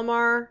the Del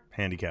Mar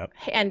Handicap.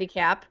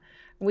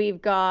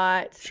 We've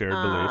got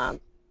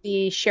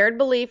the Shared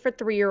Belief for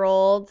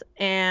 3-year-olds,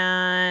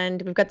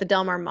 and we've got the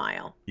Del Mar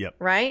Mile. Yep.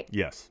 Right?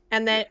 Yes.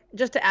 And then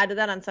just to add to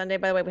that, on Sunday,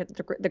 by the way, we have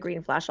the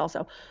Green Flash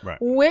also. Right.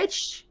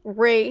 Which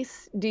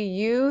race do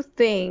you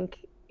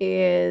think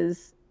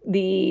is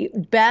the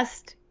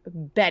best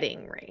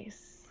betting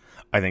race?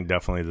 I think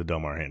definitely the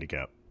Del Mar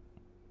Handicap,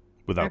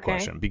 without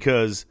question,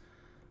 because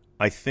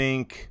I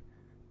think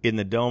in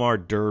the Del Mar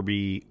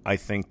Derby, I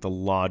think the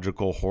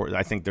logical horse.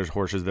 I think there's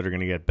horses that are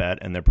going to get bet,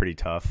 and they're pretty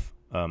tough.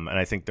 And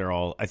I think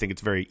I think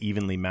it's very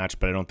evenly matched,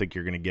 but I don't think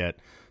you're going to get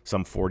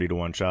some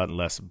 40-1 shot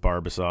unless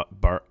Barsabas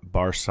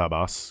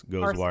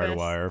goes wire to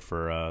wire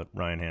for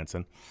Ryan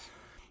Hansen.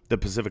 The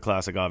Pacific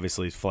Classic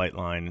obviously is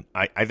Flightline.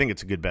 I think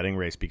it's a good betting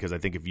race because I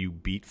think if you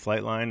beat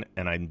Flightline,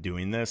 and I'm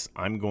doing this,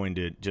 I'm going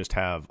to just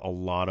have a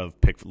lot of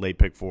late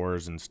pick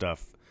fours and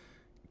stuff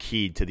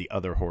keyed to the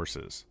other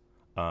horses.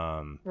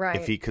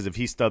 Right. If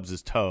he stubs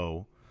his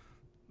toe,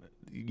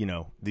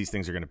 these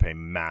things are going to pay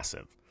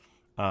massive.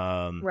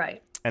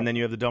 Right. And then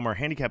you have the Del Mar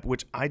handicap,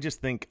 which I just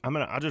think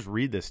I'll just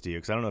read this to you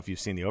because I don't know if you've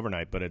seen the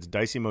overnight, but it's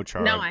Dicey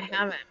Mochara. No, I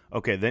haven't.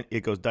 Okay, then it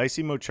goes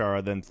Dicey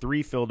Mochara, then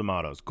 3 Phil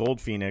D'Amatos, Gold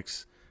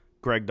Phoenix,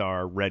 Greg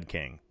Dar, Red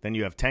King. Then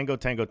you have Tango,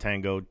 Tango,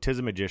 Tango, Tis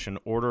a Magician,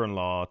 Order in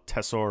Law,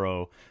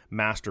 Tesoro,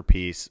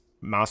 Masterpiece,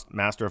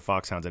 Master of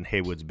Foxhounds, and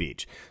Haywood's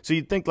Beach. So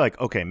you'd think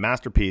okay,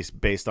 Masterpiece,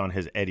 based on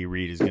his Eddie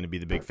Reed, is going to be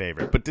the big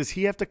favorite. But does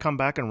he have to come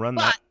back and run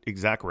that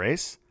exact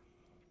race?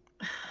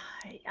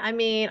 I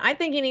mean, I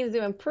think he needs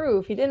to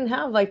improve. He didn't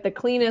have the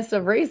cleanest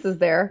of races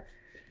there.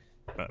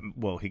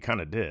 Well, he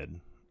kind of did.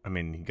 I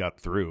mean, he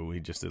got through. He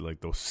just did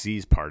those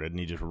seas parted and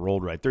he just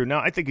rolled right through. Now,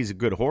 I think he's a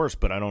good horse,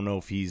 but I don't know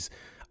if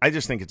I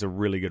just think it's a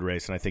really good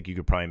race, and I think you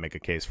could probably make a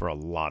case for a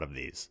lot of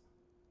these.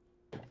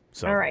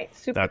 So all right,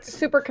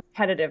 super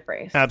competitive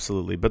race.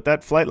 Absolutely, but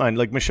that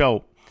Flightline,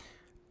 Michelle,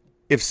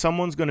 if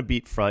someone's going to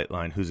beat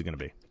Flightline, who's it going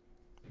to be?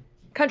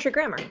 Country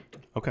Grammar.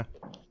 Okay.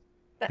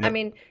 I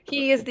mean,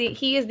 he is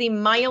the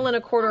mile and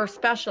a quarter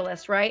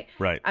specialist, right?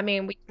 Right. I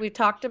mean, we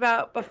talked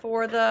about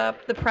before the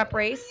prep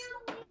race.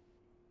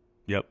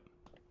 Yep.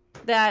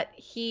 That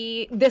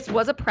this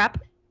was a prep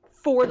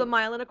for the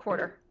mile and a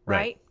quarter,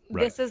 right?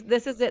 Right. This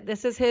is it.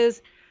 This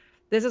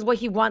is what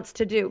he wants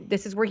to do.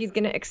 This is where he's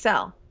going to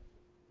excel.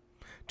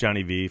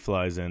 Johnny V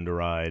flies in to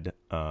ride.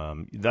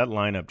 That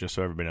lineup, just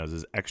so everybody knows,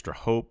 is Extra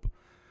Hope,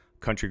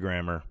 Country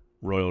Grammar,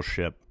 Royal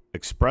Ship,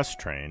 Express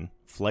Train,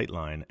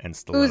 Flightline, and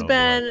Stiletto. Who's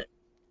been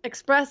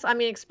Express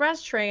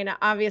Train,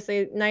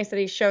 obviously nice that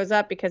he shows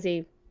up because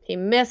he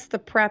missed the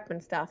prep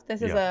and stuff.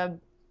 This is a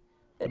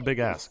big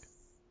ask.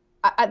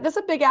 This is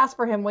a big ask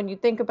for him when you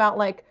think about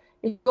if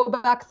you go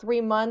back 3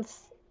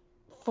 months,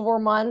 4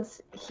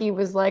 months, he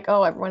was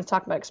oh, everyone's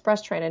talking about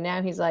Express Train, and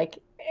now he's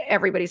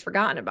everybody's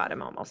forgotten about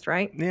him almost,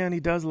 right? Yeah, and he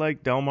does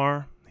like Del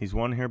Mar. He's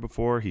won here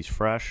before. He's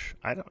fresh.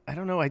 I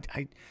don't know.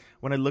 I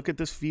when I look at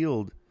this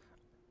field,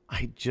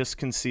 I just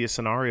can see a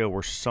scenario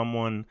where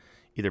someone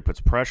either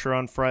puts pressure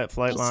on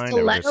Flightline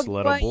or just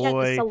Stiletto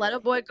Boy. The Stiletto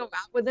Boy go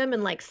out with him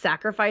and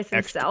sacrifice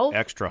himself.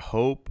 Extra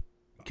Hope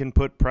can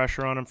put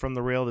pressure on him from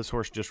the rail. This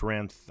horse just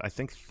ran, I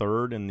think,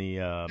 third in the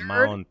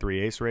mile and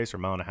 3/8 race or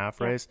mile and a half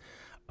race.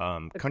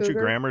 Country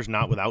Grammar's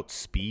not without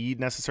speed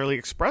necessarily.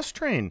 Express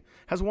Train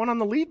has won on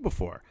the lead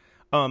before.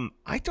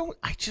 I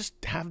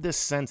just have this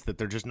sense that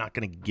they're just not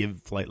going to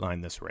give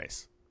Flightline this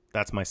race.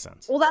 That's my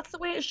sense. Well, that's the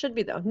way it should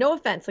be, though. No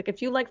offense. If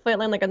you like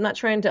Flightline, I'm not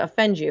trying to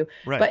offend you,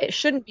 but it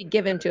shouldn't be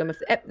given to him.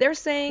 If they're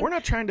saying we're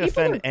not trying to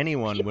offend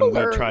anyone when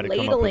we try to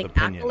come up with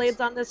opinions. Accolades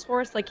on this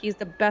horse, he's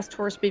the best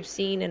horse we've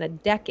seen in a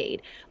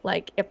decade.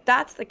 If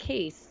that's the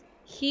case,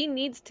 he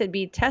needs to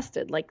be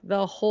tested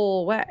the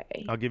whole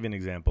way. I'll give you an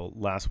example.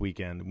 Last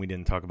weekend, we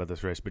didn't talk about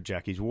this race, but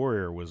Jackie's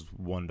Warrior was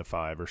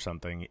 1-5 or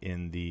something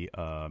in the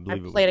I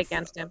played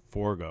against him.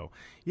 Forgo.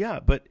 Yeah,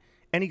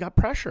 and he got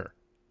pressure.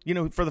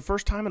 For the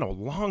first time in a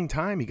long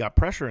time, he got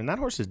pressure, and that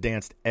horse has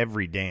danced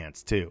every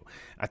dance, too.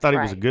 I thought he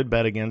was a good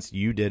bet against.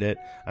 You did it.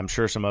 I'm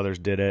sure some others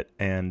did it,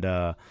 and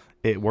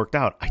it worked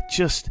out. I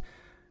just,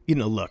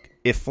 look,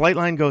 if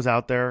Flightline goes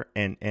out there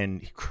and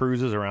he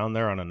cruises around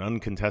there on an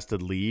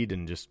uncontested lead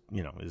and just,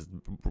 is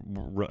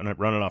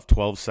running off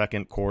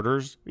 12-second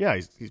quarters, yeah,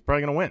 he's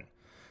probably going to win.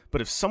 But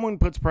if someone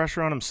puts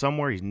pressure on him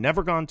somewhere, he's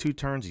never gone 2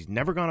 turns, he's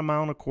never gone a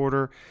mile and a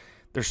quarter,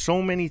 there's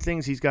so many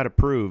things he's got to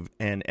prove,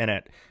 and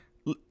at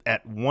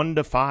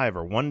 1-5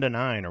 or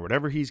 1-9 or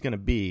whatever he's going to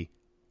be,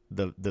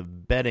 the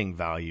betting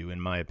value,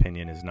 in my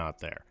opinion, is not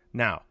there.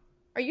 Now,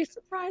 are you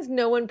surprised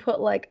no one put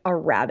a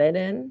rabbit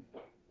in?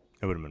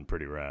 It would have been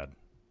pretty rad.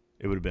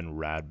 It would have been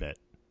rad bet.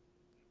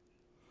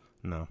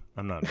 No,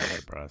 I'm not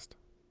surprised.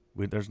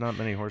 There's not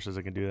many horses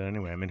that can do that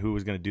anyway. I mean, who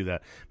was going to do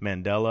that?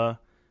 Mandela,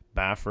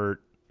 Baffert,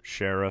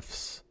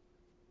 Sheriffs,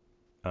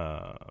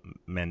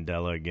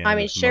 Mandela again. I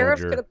mean,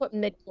 Sheriffs could have put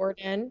Midcourt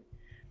in.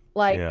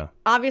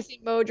 Obviously,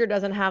 Mojer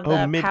doesn't have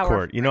the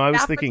mid-court. power. I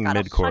was thinking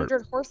mid-court.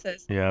 100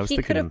 horses. Yeah, I was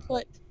thinking.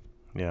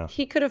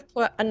 He could have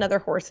put another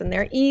horse in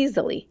there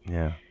easily.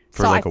 Yeah.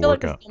 So I feel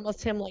like it's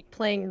almost him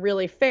playing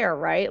really fair,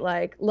 right?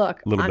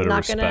 Look, I'm not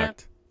respect. Gonna.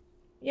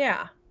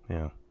 Yeah.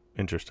 Yeah.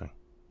 Interesting.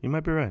 You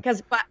might be right.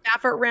 Because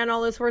Baffert ran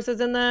all those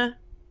horses in the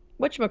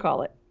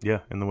whatchamacallit. Yeah,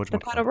 in the whatchamacallit. The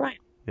Pot O'Brien.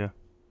 Yeah.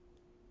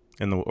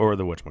 The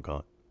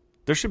whatchamacallit.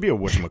 There should be a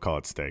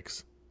whatchamacallit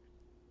stakes.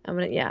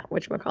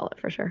 Whatchamacallit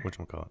for sure.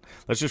 Whatchamacallit.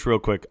 Let's just real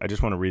quick. I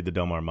just want to read the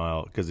Del Mar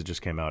Mile because it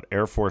just came out.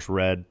 Air Force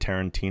Red,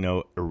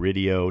 Tarantino,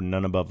 Iridio,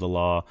 None Above the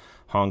Law,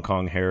 Hong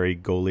Kong Harry,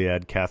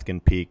 Goliad,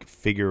 Cathkin Peak,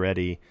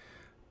 Figueretti,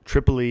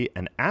 Tripoli,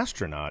 and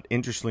Astronaut.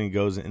 Interestingly,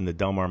 goes in the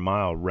Del Mar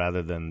Mile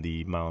rather than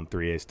the mile and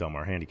 3/8 Del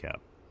Mar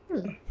handicap.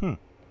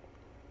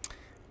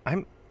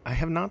 I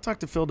have not talked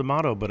to Phil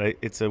D'Amato, but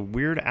it's a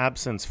weird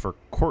absence for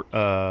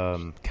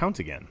Count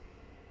Again.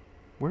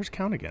 Where's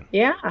Count Again?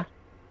 Yeah.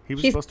 He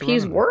was supposed to run.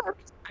 He's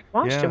worked. I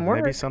watched him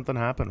work. Maybe something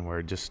happened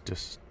where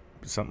just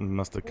something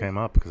must have came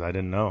up because I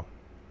didn't know.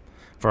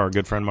 For our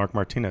good friend Mark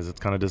Martinez, it's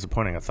kind of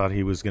disappointing. I thought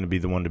he was going to be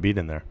the one to beat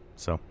in there.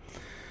 So,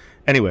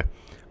 anyway,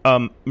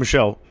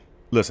 Michelle,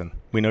 Listen,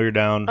 we know you're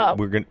down. Oh.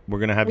 We're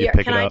gonna have you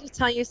pick it Can I up. just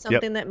tell you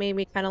something that made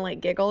me kind of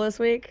like giggle this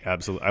week?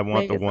 Absolutely. I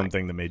want Maybe the one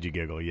thing that made you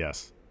giggle.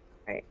 Yes.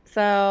 Right.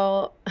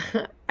 So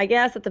I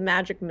guess at the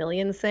Magic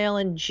Million sale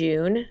in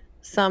June,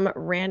 some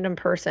random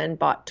person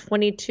bought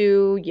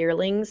 22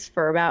 yearlings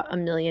for about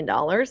 $1 million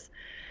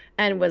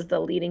and was the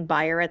leading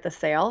buyer at the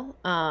sale.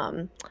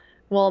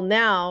 Well,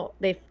 now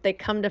they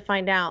come to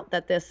find out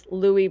that this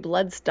Louis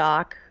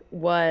Bloodstock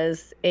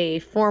was a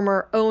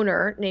former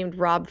owner named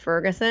Rob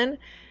Ferguson,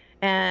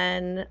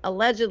 and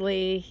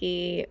allegedly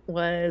he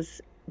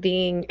was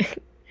being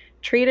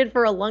treated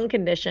for a lung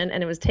condition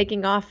and it was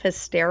taking off his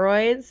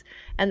steroids,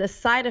 and the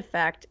side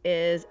effect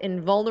is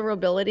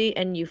invulnerability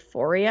and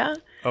euphoria.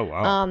 Oh,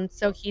 wow.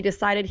 So he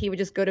decided he would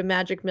just go to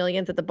Magic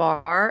Millions at the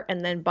bar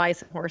and then buy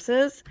some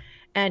horses,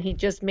 and he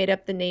just made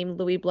up the name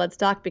Louis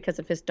Bloodstock because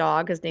of his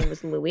dog. His name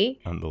was Louis.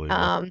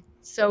 Unbelievable.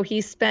 So he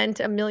spent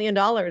 $1 million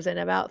in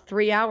about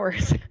 3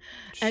 hours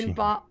and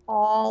bought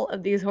all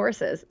of these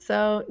horses.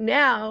 So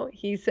now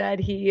he said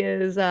he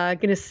is going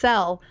to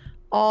sell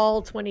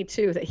all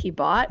 22 that he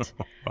bought.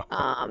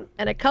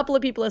 And a couple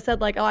of people have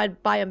said like, oh,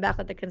 I'd buy them back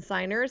at the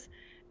consigners.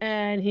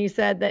 And he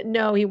said that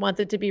no, he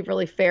wants it to be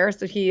really fair.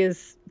 So he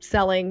is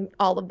selling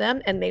all of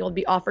them, and they will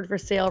be offered for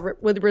sale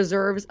with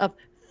reserves of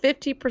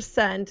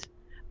 50%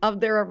 of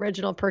their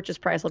original purchase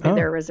price will be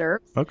their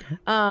reserve. Okay.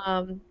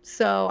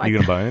 So you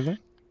gonna buy anything?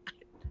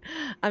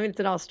 I mean, it's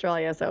in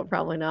Australia, so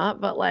probably not.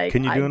 But like,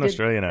 can you do an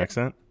Australian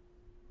accent?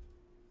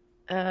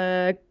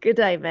 Good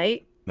day,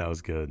 mate. That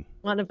was good.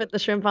 Want to put the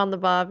shrimp on the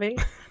barbie?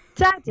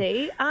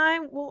 Daddy, I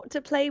want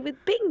to play with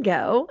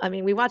bingo. I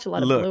mean, we watch a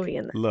lot of Bluey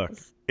in this. Look,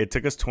 it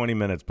took us 20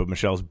 minutes, but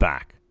Michelle's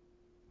back.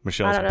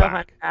 Michelle's I don't know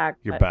back. if I'm back.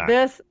 You're back.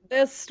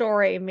 This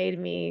story made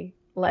me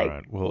like all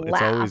right. Well,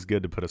 laugh. It's always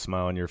good to put a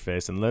smile on your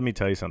face. And let me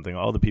tell you something.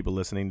 All the people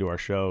listening to our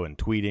show and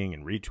tweeting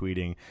and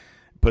retweeting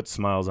put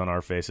smiles on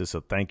our faces. So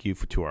thank you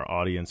to our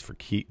audience for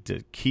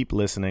keep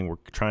listening. We're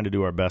trying to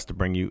do our best to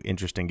bring you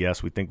interesting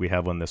guests. We think we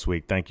have one this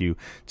week. Thank you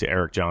to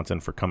Erik Johnson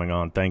for coming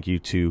on. Thank you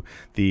to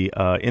the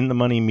In the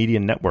Money Media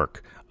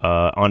Network.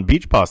 On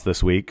Beach Boss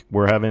this week,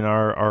 we're having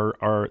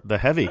the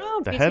heavy,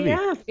 the heavy,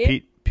 yeah.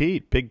 Big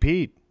Pete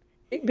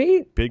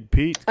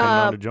coming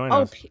on to join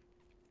us.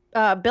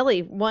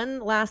 Billy, one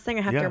last thing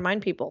I have to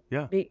remind people.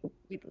 Yeah.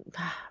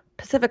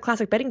 Pacific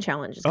Classic Betting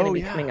Challenge is going to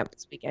be coming up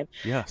this weekend.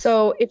 Yeah.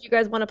 So if you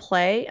guys want to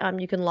play,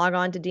 you can log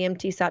on to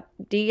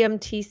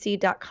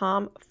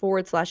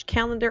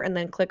dmtc.com/calendar and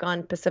then click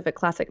on Pacific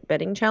Classic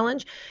Betting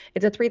Challenge.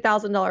 It's a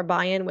 $3,000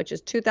 buy-in, which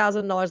is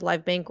 $2,000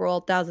 live bankroll,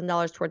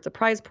 $1,000 towards the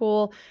prize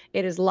pool.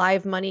 It is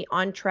live money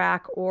on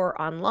track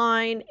or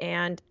online,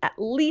 and at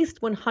least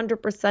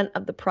 100%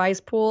 of the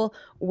prize pool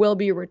will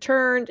be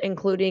returned,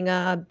 including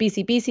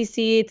BCBC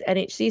seats,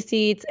 NHC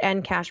seats,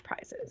 and cash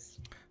prizes.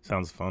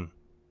 Sounds fun.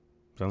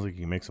 Sounds like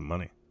you can make some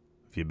money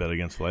if you bet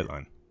against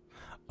Flightline.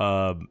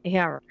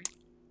 Yeah. Right.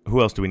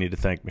 Who else do we need to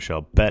thank,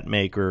 Michelle? Bet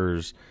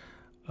makers,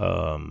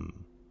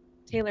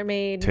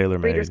 TaylorMade,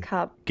 Breeders'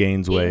 Cup,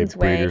 Gainesway,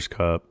 Breeders'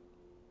 Cup,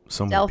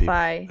 so many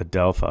Delphi. people.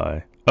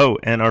 Delphi. Oh,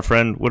 and our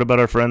friend. What about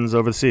our friends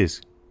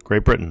overseas?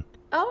 Great Britain.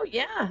 Oh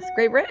yeah,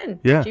 Great Britain.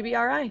 Yeah.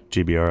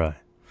 GBRI.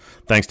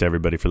 Thanks to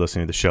everybody for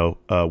listening to the show.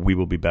 We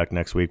will be back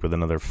next week with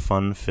another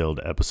fun-filled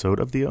episode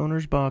of The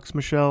Owner's Box.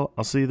 Michelle,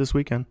 I'll see you this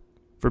weekend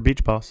for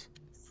Beach Boss.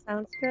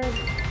 Sounds good. All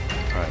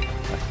right.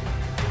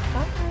 Bye.